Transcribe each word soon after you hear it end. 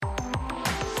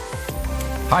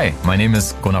Hi, my name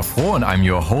is Gunnar Froh and I'm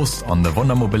your host on the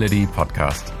Wunder Mobility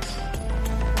podcast.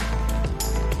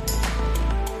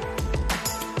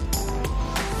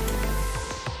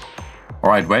 All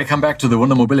right, welcome back to the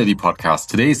Wunder Mobility podcast.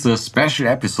 Today is a special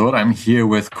episode. I'm here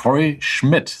with Corey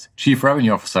Schmidt, Chief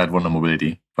Revenue Officer at Wunder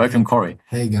Mobility. Welcome, Corey.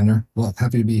 Hey, Gunnar. Well,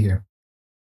 happy to be here.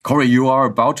 Corey, you are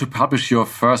about to publish your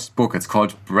first book. It's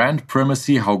called Brand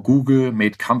Primacy: How Google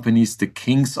Made Companies the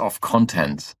Kings of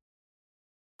Content.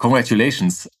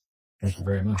 Congratulations. Thank you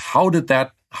very much. How did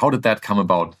that come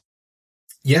about?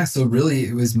 Yeah, so really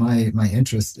it was my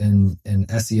interest in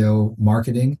SEO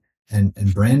marketing and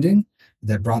branding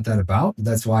that brought that about.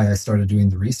 That's why I started doing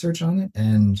the research on it.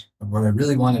 And what I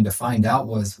really wanted to find out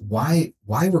was why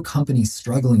were companies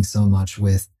struggling so much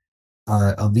with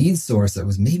a lead source that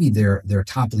was maybe their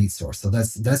top lead source. So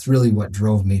that's really what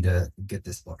drove me to get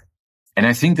this book. And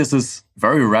I think this is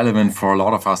very relevant for a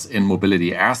lot of us in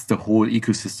mobility. As the whole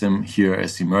ecosystem here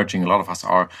is emerging, a lot of us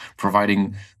are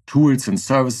providing tools and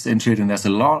services into it. And there's a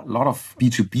lot of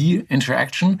B2B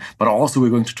interaction, but also we're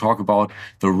going to talk about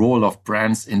the role of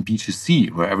brands in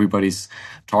B2C, where everybody's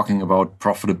talking about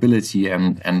profitability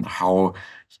and how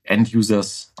end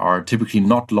users are typically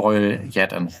not loyal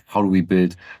yet. And how do we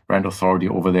build brand authority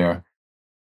over there?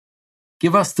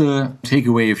 Give us the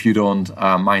takeaway if you don't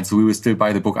mind. So we will still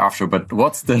buy the book after, but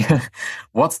what's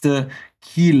the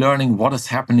key learning? What is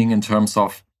happening in terms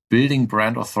of building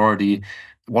brand authority?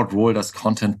 What role does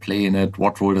content play in it?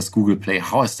 What role does Google play?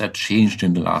 How has that changed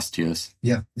in the last years?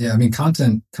 Yeah. I mean,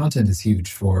 content is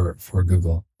huge for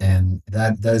Google, and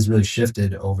that has really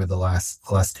shifted over the last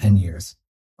 10 years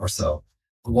or so.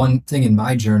 One thing in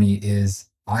my journey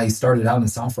is I started out in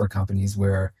software companies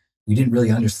where we didn't really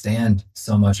understand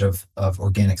so much of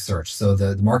organic search. So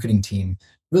the marketing team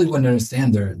really wouldn't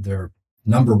understand their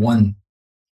number one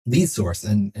lead source,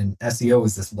 and SEO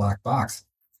is this black box.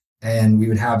 And we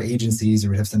would have agencies or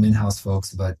we'd have some in-house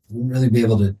folks, but we wouldn't really be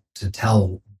able to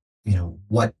tell,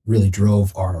 what really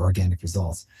drove our organic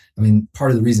results. I mean,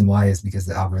 part of the reason why is because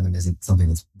the algorithm isn't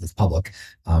something that's public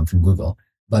from Google.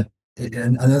 But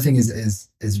and another thing is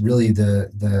really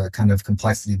the kind of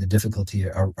complexity, the difficulty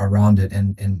around it,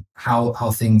 and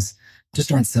how things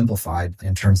just aren't simplified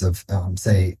in terms of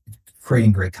say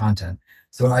creating great content.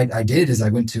 So what I did is I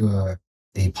went to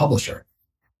a publisher,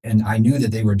 and I knew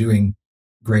that they were doing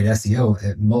great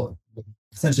SEO.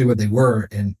 Essentially, what they were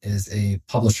is a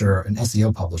publisher, an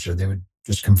SEO publisher. They would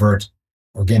just convert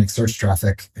organic search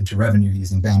traffic into revenue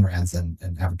using banner ads and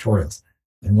advertorials.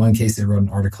 In one case, they wrote an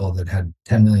article that had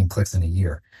 10 million clicks in a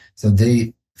year. So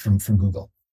they, from Google.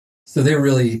 So they were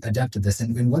really adept at this.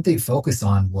 And what they focus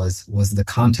on was the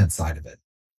content side of it.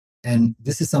 And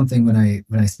this is something when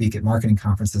I speak at marketing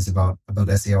conferences about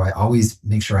SEO, I always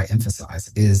make sure I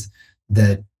emphasize is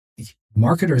that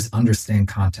marketers understand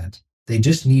content. They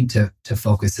just need to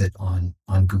focus it on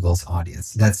Google's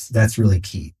audience. That's really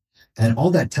key. And all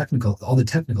the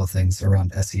technical things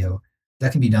around SEO,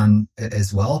 that can be done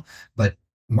as well. But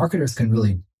marketers can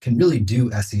really do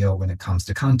SEO when it comes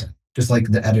to content, just like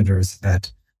the editors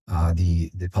at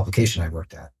the publication I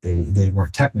worked at. They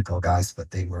weren't technical guys,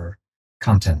 but they were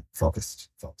content focused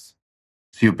folks.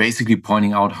 So you're basically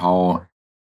pointing out how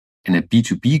in a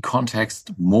B2B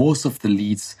context, most of the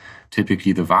leads,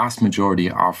 typically the vast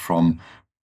majority, are from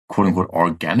quote unquote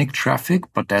organic traffic,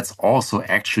 but that's also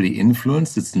actually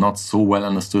influenced. It's not so well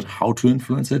understood how to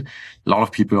influence it. A lot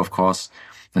of people, of course,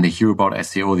 when they hear about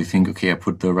SEO, they think, okay, I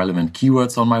put the relevant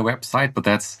keywords on my website, but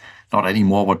that's not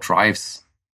anymore what drives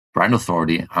brand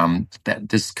authority. That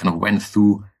this kind of went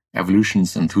through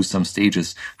evolutions and through some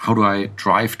stages. How do I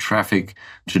drive traffic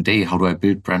today? How do I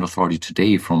build brand authority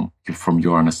today from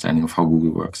your understanding of how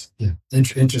Google works? Yeah,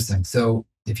 interesting. So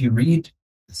if you read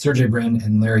Sergey Brin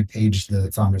and Larry Page, the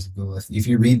founders of Google, if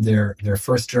you read their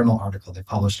first journal article they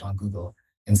published on Google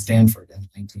in Stanford in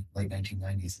the late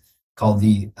 1990s, called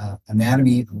the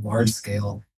Anatomy of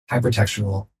Large-Scale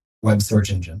Hypertextual Web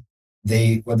Search Engine.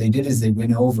 What they did is they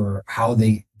went over how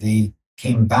they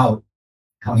came about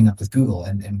coming up with Google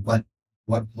and what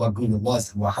Google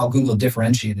was and how Google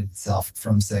differentiated itself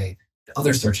from, say,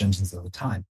 other search engines of the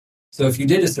time. So if you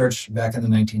did a search back in the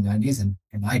 1990s,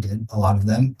 and I did a lot of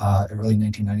them, early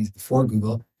 1990s before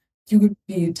Google, you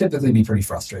would typically be pretty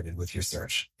frustrated with your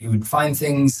search. You would find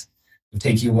things, it would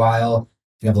take you a while.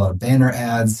 You have a lot of banner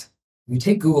ads. We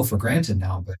take Google for granted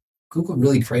now, but Google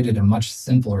really created a much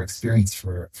simpler experience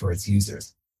for its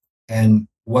users. And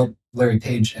what Larry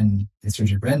Page and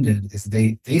Sergey Brin did is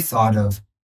they thought of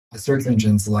the search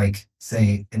engines like,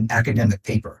 say, an academic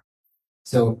paper.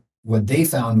 So what they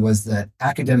found was that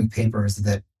academic papers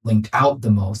that linked out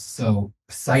the most, so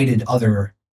cited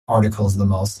other articles the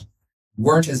most,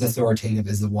 weren't as authoritative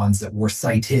as the ones that were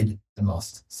cited the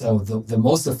most. So the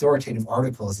most authoritative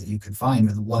articles that you could find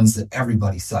are the ones that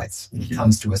everybody cites when it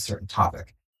comes to a certain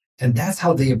topic. And that's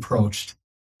how they approached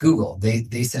Google.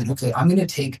 They said, okay, I'm going to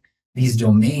take these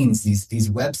domains, these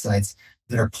websites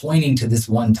that are pointing to this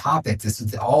one topic.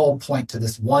 They all point to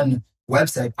this one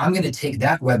website. I'm going to take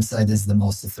that website as the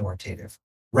most authoritative,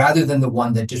 rather than the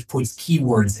one that just puts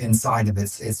keywords inside of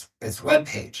its web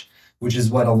page, which is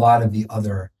what a lot of the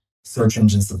other search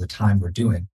engines of the time were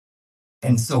doing.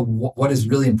 And so what is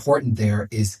really important there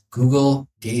is Google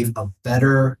gave a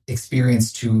better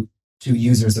experience to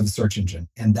users of a search engine.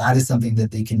 And that is something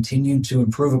that they continue to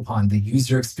improve upon, the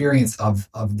user experience of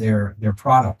their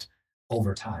product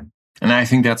over time. And I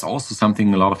think that's also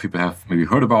something a lot of people have maybe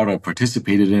heard about or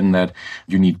participated in, that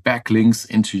you need backlinks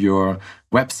into your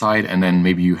website, and then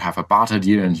maybe you have a barter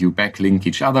deal and you backlink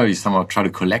each other. You somehow try to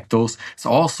collect those. It's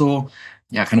also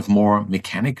kind of more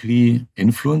mechanically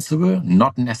influenceable,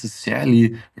 not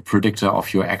necessarily a predictor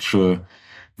of your actual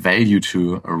value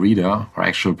to a reader or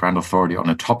actual brand authority on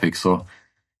a topic. So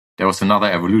there was another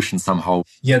evolution somehow.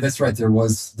 Yeah, that's right. There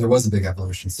was a big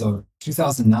evolution. So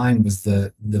 2009 was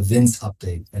the Vince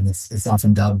update, and it's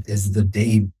often dubbed as the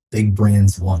day big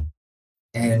brands won.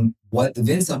 And what the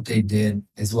Vince update did,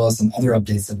 as well as some other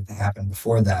updates that had happened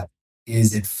before that,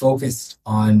 is it focused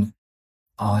on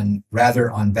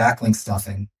backlink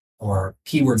stuffing or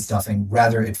keyword stuffing.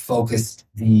 Rather, it focused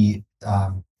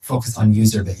on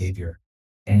user behavior.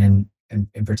 And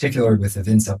in particular with the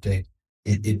Vince update,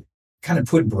 it kind of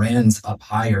put brands up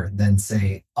higher than,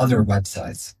 say, other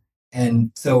websites.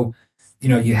 And so,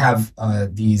 you have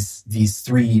these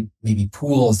three maybe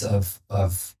pools of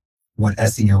what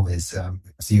SEO is. So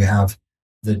you have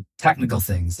the technical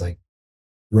things like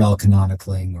rel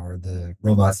canonicling or the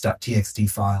robots.txt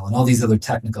file and all these other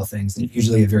technical things. And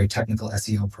usually a very technical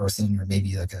SEO person or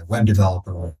maybe like a web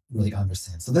developer will really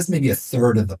understand. So that's maybe a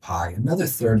third of the pie. Another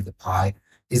third of the pie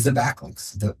is the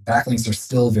backlinks. The backlinks are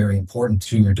still very important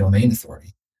to your domain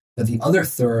authority. But the other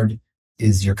third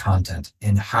is your content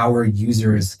and how are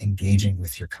users engaging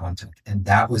with your content. And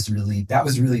that was really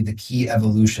the key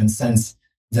evolution since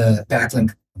the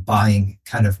backlink buying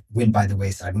kind of went by the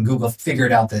wayside. When Google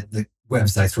figured out that the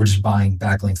websites were just buying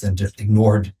backlinks and just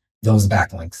ignored those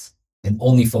backlinks and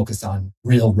only focused on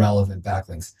real relevant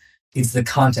backlinks. It's the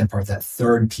content part, that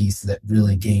third piece, that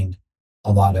really gained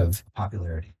a lot of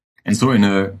popularity. And so in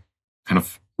a kind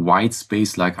of wide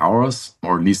space like ours,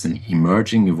 or at least an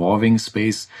emerging, evolving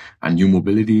space, and new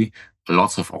mobility,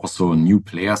 lots of also new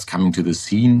players coming to the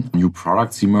scene, new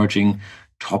products emerging,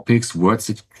 topics, words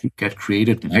that get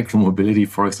created. Micromobility,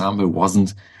 for example,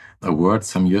 wasn't a word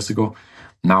some years ago.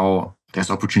 Now there's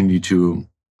opportunity to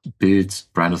build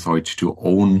brand authority, to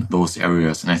own those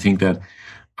areas. And I think that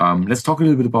let's talk a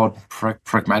little bit about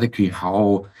pragmatically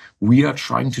how we are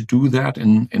trying to do that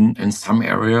in some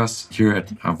areas here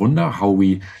at Wunder, how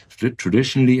we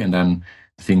traditionally, and then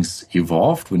things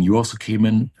evolved when you also came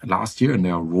in last year, and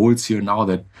there are roles here now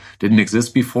that didn't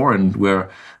exist before. And we're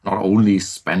not only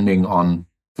spending on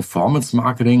performance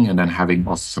marketing and then having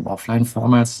also some offline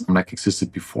formats like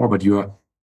existed before, but you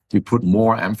put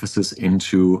more emphasis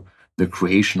into the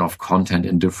creation of content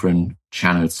in different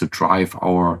channels to drive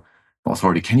our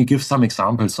authority. Can you give some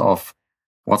examples of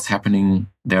what's happening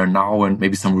there now and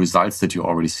maybe some results that you're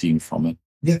already seeing from it?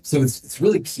 Yeah, so it's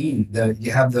really key that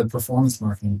you have the performance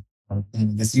marketing,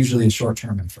 and it's usually a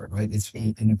short-term effort, right?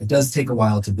 It does take a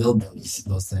while to build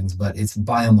those things, but it's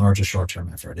by and large a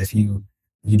short-term effort. If you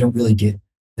don't really get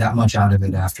that much out of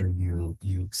it after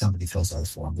somebody fills out a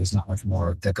form, there's not much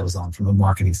more that goes on from a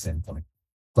marketing standpoint.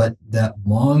 But that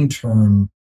long-term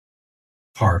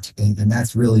part, and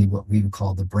that's really what we would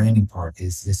call the branding part,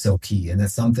 is so key. And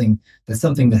that's something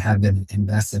that had been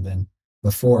invested in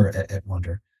before at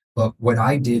Wunder. But what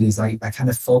I did is I kind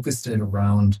of focused it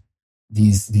around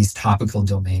these topical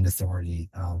domain authority,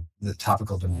 the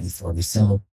topical domain authority.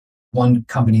 So one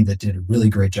company that did a really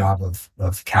great job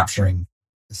of capturing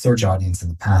the search audience in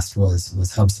the past was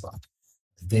HubSpot.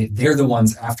 They're the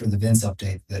ones after the Vince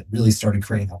update that really started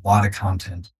creating a lot of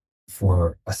content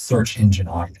for a search engine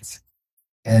audience.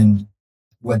 And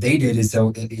what they did is,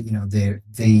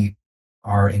 they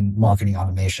are in marketing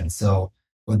automation. So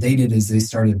what they did is they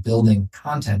started building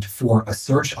content for a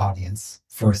search audience,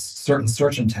 for a certain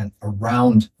search intent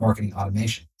around marketing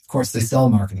automation. Of course, they sell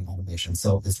marketing automation.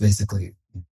 So it's basically,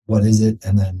 what is it?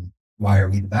 And then why are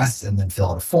we the best? And then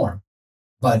fill out a form.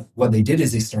 But what they did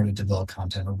is they started to build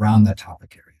content around that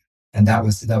topic area. And that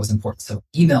was important. So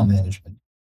email management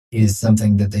is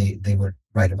something that they would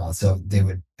write about. So they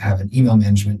would have an email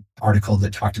management article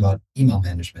that talked about email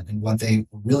management. And what they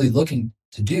were really looking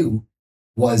to do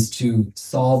was to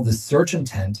solve the search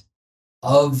intent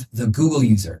of the Google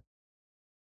user.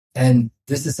 And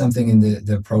this is something in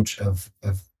the approach of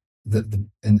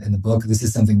in the book, this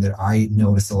is something that I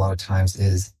notice a lot of times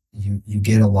is you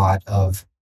get a lot of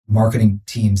marketing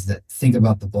teams that think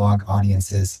about the blog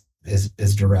audiences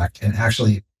is direct. And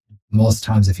actually, most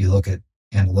times if you look at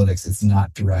analytics, it's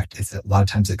not direct. It's a lot of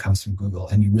times it comes from Google,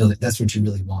 and that's what you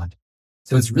really want.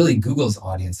 So it's really Google's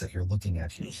audience that you're looking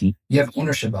at here. Mm-hmm. You have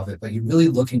ownership of it, but you're really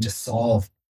looking to solve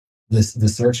the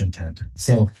search intent.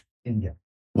 So yeah.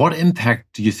 What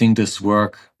impact do you think this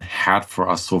work had for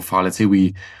us so far? Let's say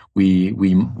we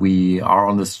are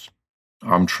on this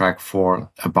track for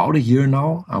about a year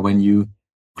now. When you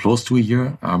close to a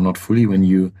year, not fully, when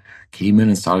you came in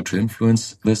and started to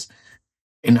influence this.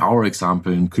 In our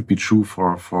example, and could be true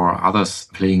for others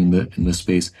playing in the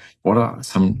space. What are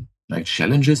some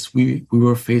challenges we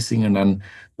were facing, and then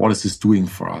what is this doing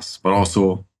for us? But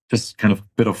also just kind of a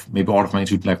bit of maybe order of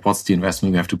magnitude, what's the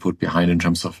investment we have to put behind in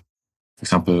terms of, for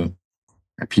example,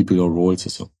 people or roles or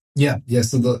so. Yeah.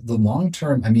 So the long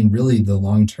term, really the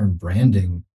long term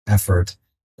branding effort,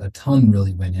 a ton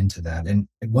really went into that. And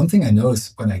one thing I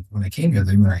noticed when I came here,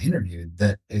 when I interviewed,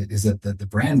 that the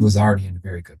brand was already in a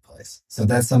very good place. So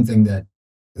that's something that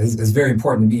is very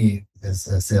important to me as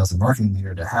a sales and marketing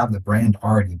leader, to have the brand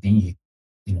already be,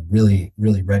 really,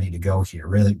 really ready to go here,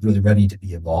 really, really ready to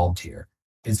be evolved here.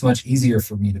 It's much easier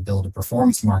for me to build a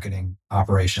performance marketing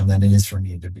operation than it is for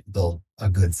me to build a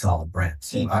good, solid brand.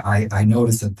 So I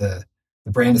noticed that the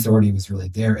brand authority was really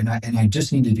there, and I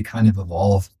just needed to kind of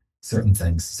evolve certain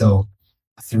things. So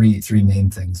three main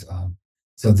things.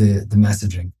 So the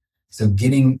messaging. So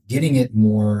getting it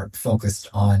more focused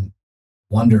on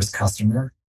Wonder's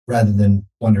customer rather than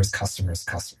Wonder's customer's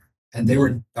customer.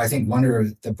 And I think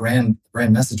Wonder, the brand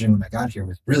messaging when I got here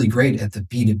was really great at the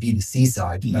B2B2C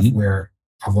side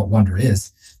of what Wonder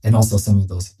is, and also some of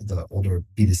the older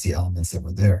B2C elements that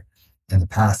were there in the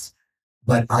past.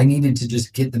 But I needed to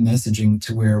just get the messaging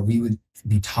to where we would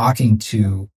be talking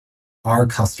to our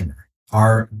customer,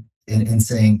 and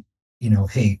saying,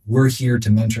 hey, we're here to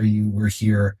mentor you. We're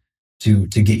here to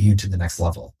get you to the next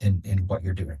level in what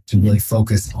you're doing, to really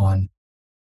focus on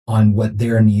what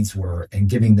their needs were, and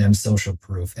giving them social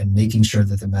proof, and making sure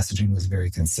that the messaging was very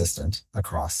consistent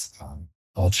across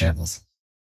all channels.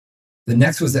 The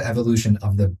next was the evolution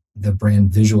of the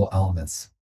brand visual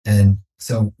elements. And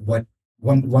so what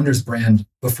Wonder's brand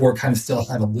before kind of still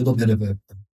had a little bit of a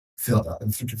feel,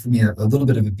 for me, a little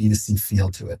bit of a B2C feel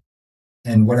to it.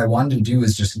 And what I wanted to do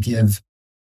is just give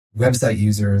website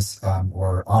users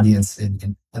or audience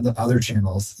in the other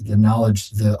channels the knowledge,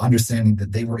 the understanding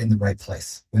that they were in the right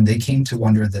place when they came to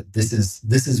Wonder, that this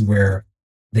is where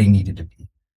they needed to be.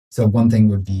 So one thing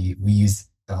would be, we use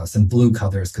some blue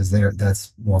colors, because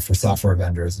that's more for software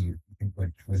vendors. You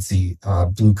would see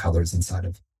blue colors inside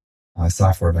of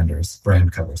software vendors,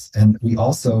 brand colors. And we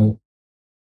also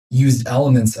used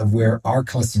elements of where our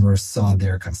customers saw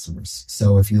their customers.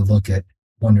 So if you look at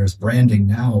Wonder's branding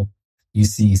now, you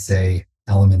see, say,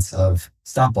 elements of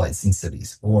stoplights in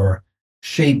cities, or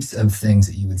shapes of things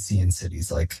that you would see in cities,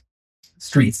 like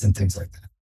streets and things like that.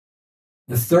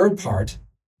 The third part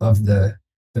of the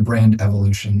brand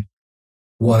evolution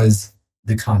was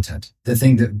the content, the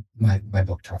thing that my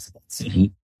book talks about. So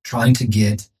trying to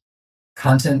get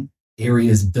content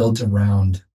areas built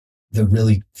around the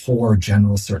really core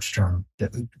general search terms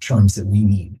that we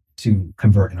need to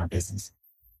convert in our business.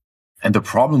 And the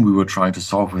problem we were trying to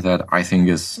solve with that, I think,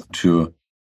 is to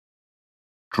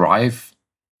drive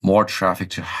more traffic,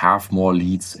 to have more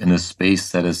leads in a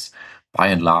space that is, by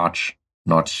and large,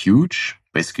 not huge.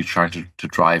 Basically trying to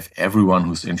drive everyone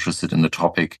who's interested in the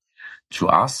topic to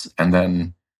us, and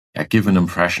then give an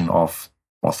impression of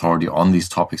authority on these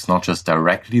topics, not just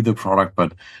directly the product,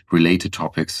 but related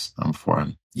topics for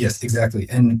him. Yes, exactly.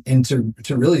 And to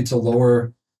really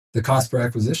lower the cost per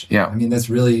acquisition. Yeah. That's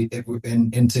really it,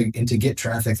 and to get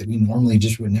traffic that we normally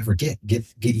just would never get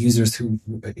users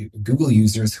Google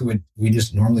users who we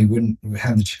just normally wouldn't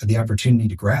have the opportunity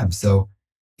to grab. So,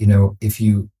 if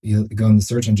you go in the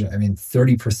search engine,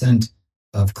 30%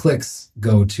 of clicks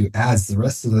go to ads. The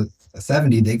rest of the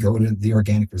 70, they go to the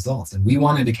organic results. And we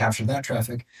wanted to capture that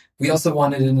traffic. We also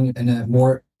wanted it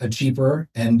in a cheaper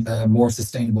and more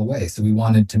sustainable way. So we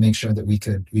wanted to make sure that we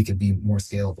could be more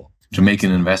scalable. To make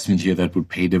an investment here that would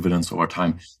pay dividends over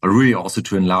time, but really also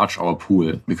to enlarge our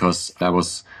pool, because that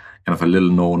was kind of a little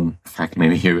known fact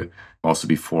maybe here also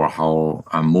before, how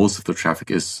most of the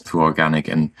traffic is through organic,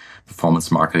 and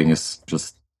performance marketing is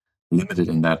just limited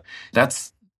in that.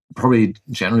 That's probably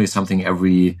generally something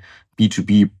every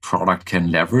B2B product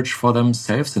can leverage for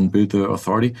themselves and build the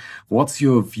authority. What's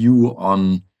your view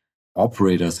on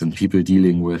operators and people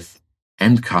dealing with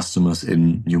end customers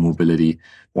in new mobility?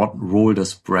 What role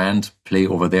does brand play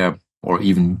over there, or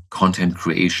even content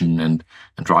creation and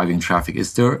driving traffic?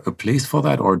 Is there a place for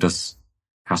that, or does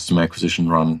customer acquisition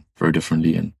run very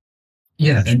differently? And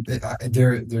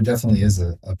there definitely is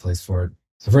a place for it.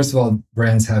 So first of all,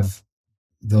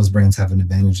 those brands have an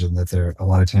advantage in that they're a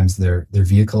lot of times their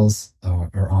vehicles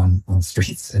are on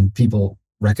streets and people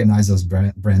recognize those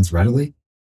brands readily.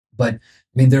 But I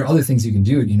mean, there are other things you can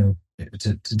do,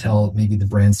 to tell maybe the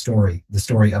brand story, the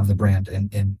story of the brand,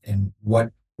 and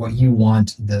what you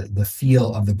want the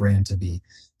feel of the brand to be.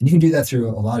 And you can do that through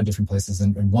a lot of different places.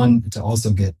 And one to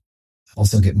also get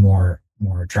more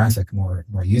traffic, more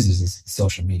users is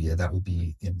social media. That would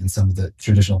be in some of the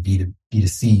traditional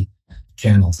B2C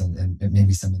channels and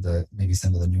maybe some of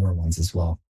the newer ones as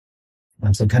well.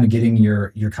 So kind of getting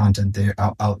your content there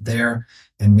out there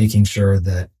and making sure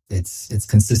that it's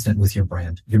consistent with your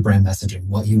brand messaging,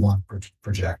 what you want to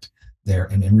project there,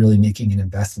 and really making an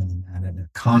investment in that and a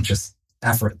conscious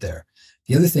effort there.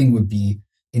 The other thing would be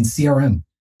in CRM.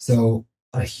 So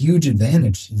a huge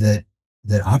advantage that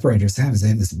operators have is they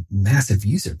have this massive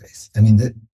user base. I mean,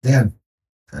 they have,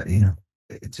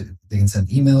 they can send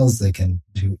emails, they can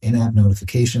do in-app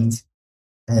notifications,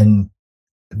 and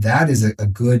that is a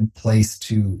good place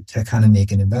to kind of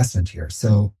make an investment here.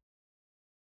 So,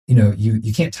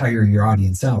 you can't tire your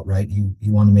audience out, right? You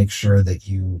want to make sure that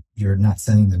you're not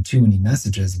sending them too many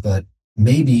messages, but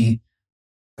maybe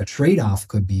a trade-off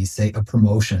could be, say, a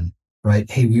promotion, right?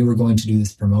 Hey, we were going to do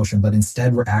this promotion, but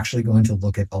instead we're actually going to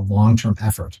look at a long-term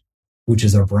effort, which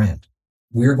is our brand.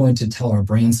 We're going to tell our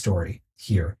brand story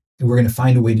here, and we're going to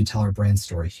find a way to tell our brand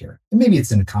story here. And maybe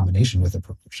it's in a combination with a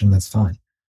promotion, that's fine.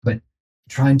 But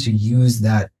trying to use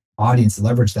that audience,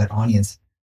 leverage that audience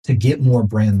to get more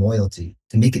brand loyalty,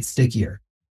 to make it stickier.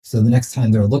 So the next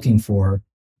time they're looking for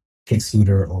kick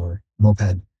scooter or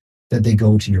moped, that they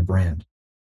go to your brand.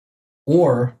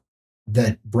 Or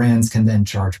that brands can then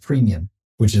charge premium,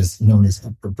 which is known as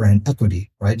brand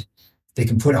equity, right? They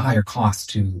can put a higher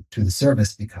cost to the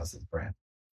service because of the brand.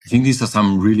 I think these are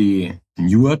some really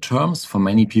newer terms for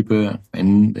many people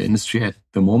in the industry at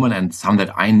the moment, and some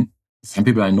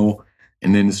people I know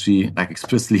in the industry like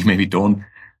explicitly maybe don't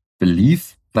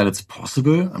believe that it's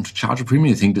possible to charge a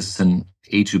premium. I think this is an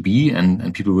A2B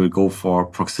and people will go for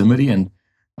proximity and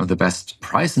the best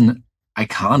price. And I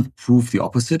can't prove the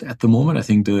opposite at the moment. I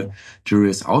think the jury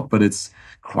is out, but it's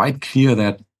quite clear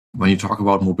that when you talk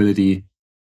about mobility,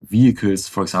 vehicles,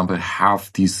 for example,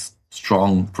 have these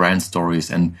strong brand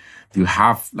stories, and you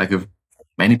have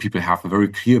many people have a very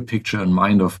clear picture in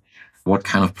mind of what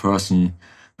kind of person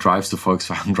drives the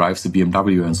Volkswagen, drives the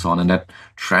BMW, and so on. And that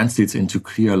translates into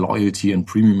clear loyalty and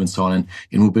premium and so on. And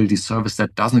in mobility service,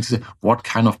 that doesn't exist. What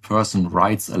kind of person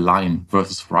rides a Lime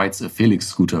versus rides a Felix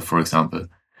scooter, for example?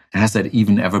 Has that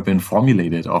even ever been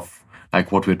formulated of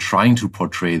what we're trying to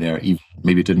portray there?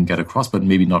 Maybe it didn't get across, but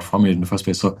maybe not formulated in the first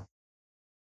place. So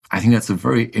I think that's a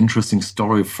very interesting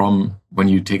story from when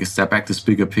you take a step back, this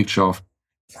bigger picture of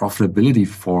profitability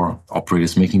for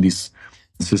operators, making these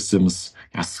systems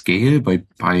scale by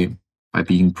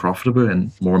being profitable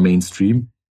and more mainstream.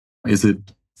 Is it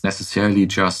necessarily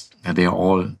just that they're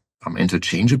all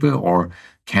interchangeable, or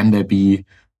can there be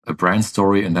a brand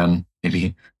story and then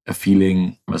maybe a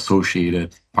feeling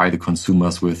associated by the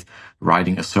consumers with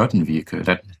riding a certain vehicle?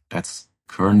 That's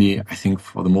currently, I think,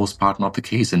 for the most part, not the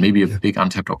case, and maybe a big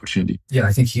untapped opportunity. Yeah,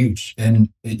 I think huge. And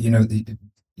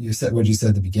you said what you said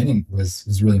at the beginning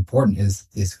was really important. Is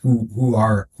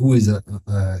who is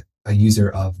a user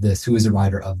of this? Who is a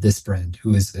rider of this brand?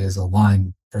 Who is a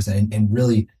Lime person? And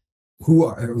really,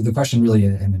 the question really,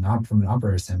 from an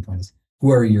operator standpoint, is who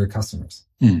are your customers?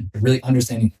 Really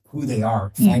understanding who they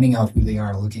are, finding out who they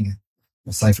are, looking at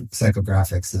the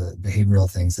psychographics, the behavioral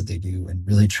things that they do, and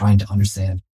really trying to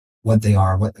understand what they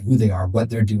are, who they are,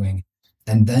 what they're doing.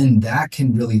 And then that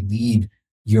can really lead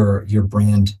your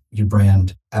brand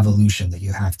evolution that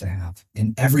you have to have.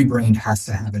 And every brand has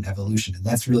to have an evolution. And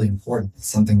that's really important. It's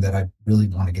something that I really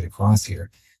want to get across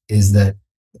here, is that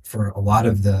for a lot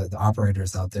of the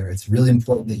operators out there, it's really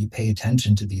important that you pay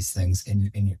attention to these things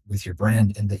with your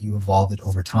brand, and that you evolve it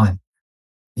over time.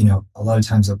 A lot of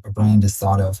times a brand is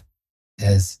thought of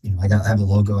as, I have a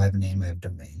logo, I have a name, I have a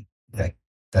domain. Okay,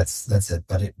 that's it.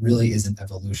 But it really is an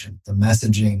evolution. The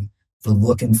messaging, the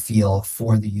look and feel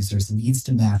for the users needs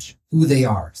to match who they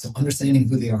are. So understanding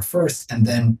who they are first, and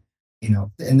then,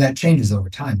 and that changes over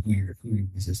time, who your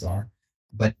users are,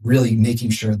 but really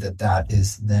making sure that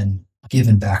is then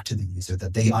given back to the user,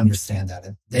 that they understand that,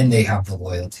 and then they have the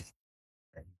loyalty.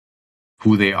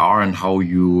 who they are and how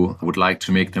you would like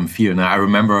to make them feel. And I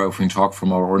remember, if we talk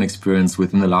from our own experience,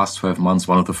 within the last 12 months,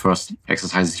 one of the first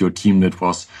exercises your team did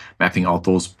was mapping out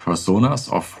those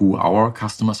personas of who our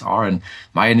customers are. And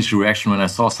my initial reaction when I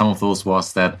saw some of those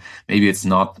was that maybe it's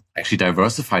not actually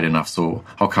diversified enough. So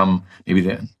how come maybe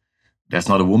there's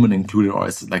not a woman included, or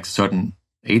it's like certain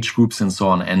age groups and so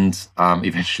on, and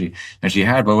eventually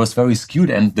had, but it was very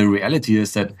skewed. And the reality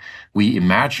is that we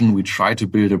try to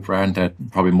build a brand that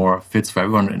probably more fits for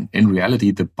everyone. In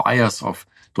reality, the buyers of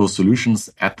those solutions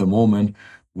at the moment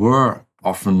were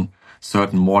often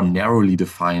certain more narrowly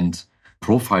defined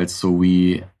profiles. So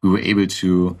we were able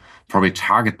to probably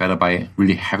target better by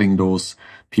really having those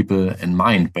people in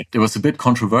mind. But it was a bit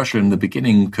controversial in the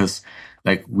beginning because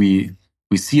like we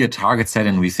see a target set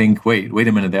and we think, wait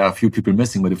a minute, there are a few people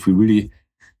missing. But if we really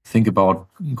think about,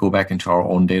 go back into our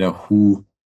own data, who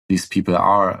these people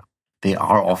are, they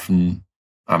are often,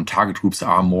 target groups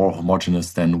are more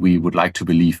homogenous than we would like to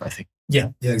believe, I think. Yeah,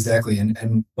 exactly.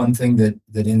 And one thing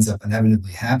that ends up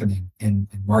inevitably happening in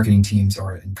marketing teams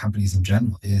or in companies in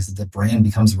general is the brand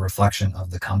becomes a reflection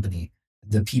of the company,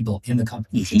 the people in the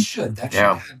company.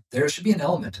 There should be an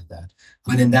element of that.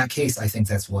 But in that case, I think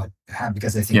that's what happened,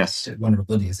 because I think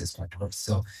vulnerability is quite diverse.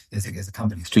 So as a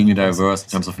company, extremely diverse in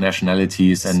terms of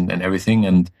nationalities and everything.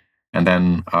 And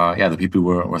then the people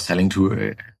we're selling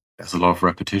to, there's a lot of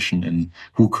repetition in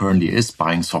who currently is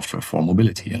buying software for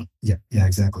mobility. Yeah,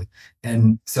 exactly.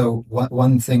 And so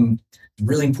one thing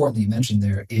really important that you mentioned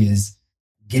there is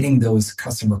getting those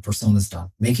customer personas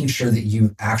done, making sure that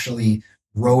you actually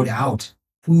wrote out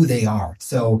who they are.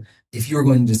 So if you're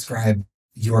going to describe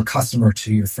your customer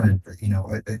to your friend,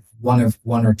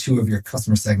 one or two of your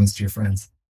customer segments to your friends,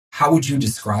 how would you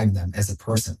describe them as a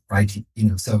person, right?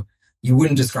 So you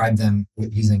wouldn't describe them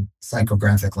using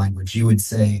psychographic language. You would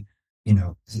say,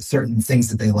 certain things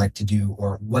that they like to do,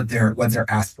 or what their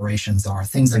aspirations are,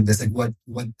 things like this.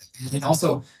 Like and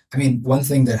also, one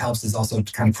thing that helps is also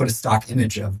to kind of put a stock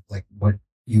image of like what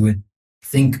you would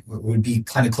think would be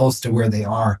kind of close to where they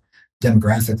are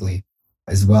demographically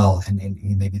as well, and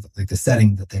maybe like the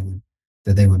setting that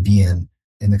they would be in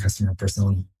the customer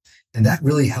persona. And that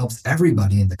really helps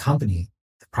everybody in the company,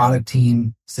 the product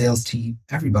team, sales team,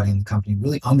 everybody in the company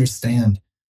really understand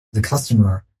the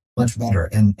customer much better.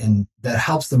 And that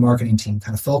helps the marketing team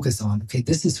kind of focus on, okay,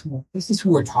 this is who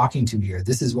we're talking to here.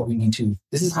 This is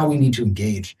how we need to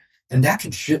engage. And that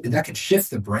can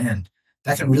shift the brand.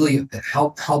 That can really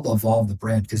help evolve the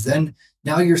brand, because then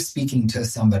now you're speaking to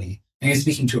somebody and you're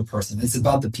speaking to a person. It's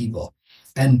about the people.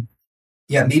 And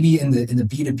yeah, maybe in the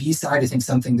B2B side, I think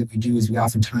something that we do is we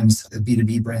oftentimes,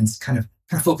 B2B brands kind of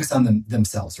focus on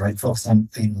themselves, right? Focus on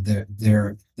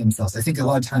their themselves. I think a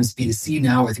lot of times B2C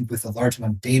now, I think with a large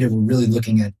amount of data, we're really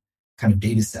looking at kind of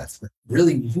data sets, but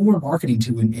really who we're marketing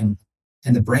to and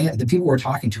the brand, the people we're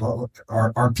talking to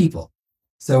are people.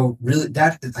 So really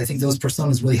that, I think those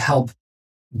personas really help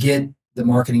get the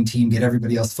marketing team, get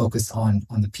everybody else focused on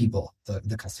the people,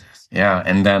 the customers. Yeah,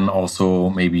 and then also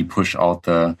maybe push out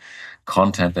the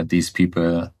content that these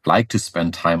people like to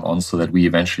spend time on, so that we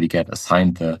eventually get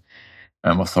assigned the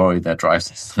authority that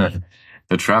drives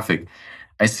the traffic.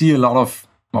 I see a lot of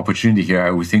opportunity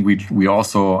here. We think we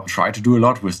also try to do a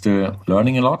lot. We're still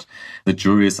learning a lot. The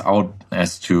jury is out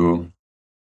as to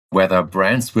whether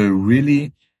brands will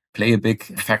really play a big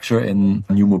factor in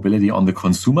new mobility on the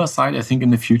consumer side. I think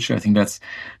in the future, I think that's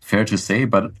fair to say,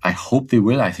 but I hope they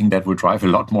will. I think that will drive a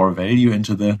lot more value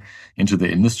into the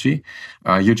industry.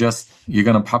 You're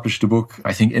going to publish the book,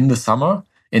 I think, in the summer,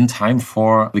 in time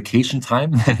for vacation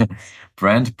time.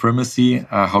 Brand primacy,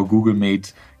 how Google made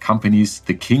companies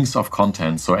the kings of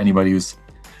content. So anybody who's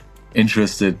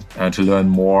interested to learn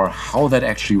more how that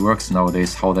actually works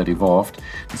nowadays, how that evolved,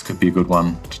 this could be a good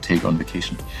one to take on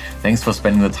vacation. Thanks for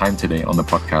spending the time today on the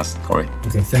podcast, Corey.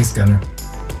 Okay, thanks, Gunnar.